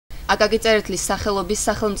აკაკი წერეთლის სახელობის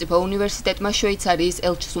სახელმწიფო უნივერსიტეტმა შვეიცარიის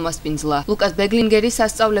ელჩს უმასპინძლა. ლუკას ბეგლინგერის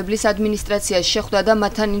სასწავლებლის ადმინისტრაციას შეხვდა და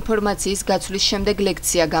მათთან ინფორმაციის გაცვლის შემდეგ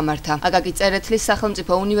ლექცია გამართა. აკაკი წერეთლის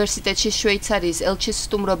სახელმწიფო უნივერსიტეტში შვეიცარიის ელჩის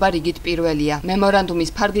სტუმრობა რიგით პირველია.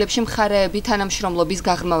 მემორანდუმის ფარგლებში მხარეები თანამშრომლობის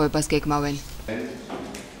გაღრმავებას გეგმავენ.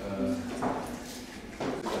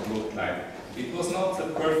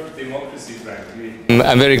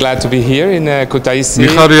 I'm very glad to be here in Kutaisi.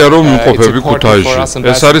 მიხარია რომ ვიმყოფები ქუთაისში.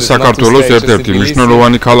 ეს არის საქართველოს ერთ-ერთი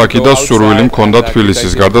მნიშვნელოვანი ქალაქი და სურვილი მქონდა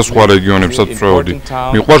თბილისის გარდა სხვა რეგიონებსაც წვევოდი.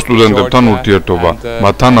 მიყვარს სტუდენტებთან ურთიერთობა,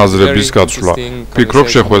 მათთან აზრების გაცვლა. ვფიქრობ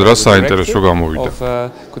შეხვედრა საინტერესო გამოვიდა.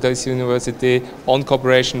 Kutaisi University on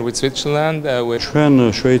cooperation with Switzerland. ჩვენ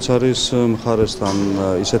შვეიცარიის მხარესთან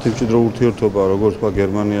ისეთი მჭიდრო ურთიერთობა, როგორც თქვა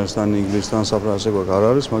გერმანიასთან, ინგლისთან, საფრანგეთთან არ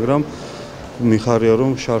არის, მაგრამ მიხარია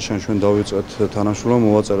რომ შარშან ჩვენ დავიწყეთ თანამშრომლობა,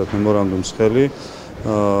 მოვაწერეთ მემორანდუმს ხელი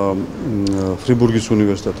ფრიბურგის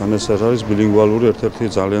უნივერსიტეტთან. ეს არის ბილინგვალური ერთ-ერთი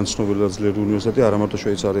ძალიან ცნობილი და ძლიერი უნივერსიტეტი არა მარტო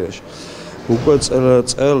შვეიცარიაში. უკვე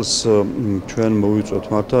წელს ჩვენ მოვიწვევთ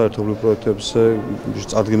მართლა ერთობლივ პროექტებზე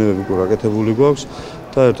წარდგენები უკვე გაკეთებული გვაქვს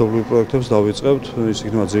და ერთობლივ პროექტებს დავიწყებთ. ის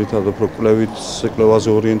იქნება ძირითადად უფრო კვლევაზე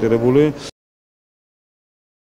ორიენტირებული.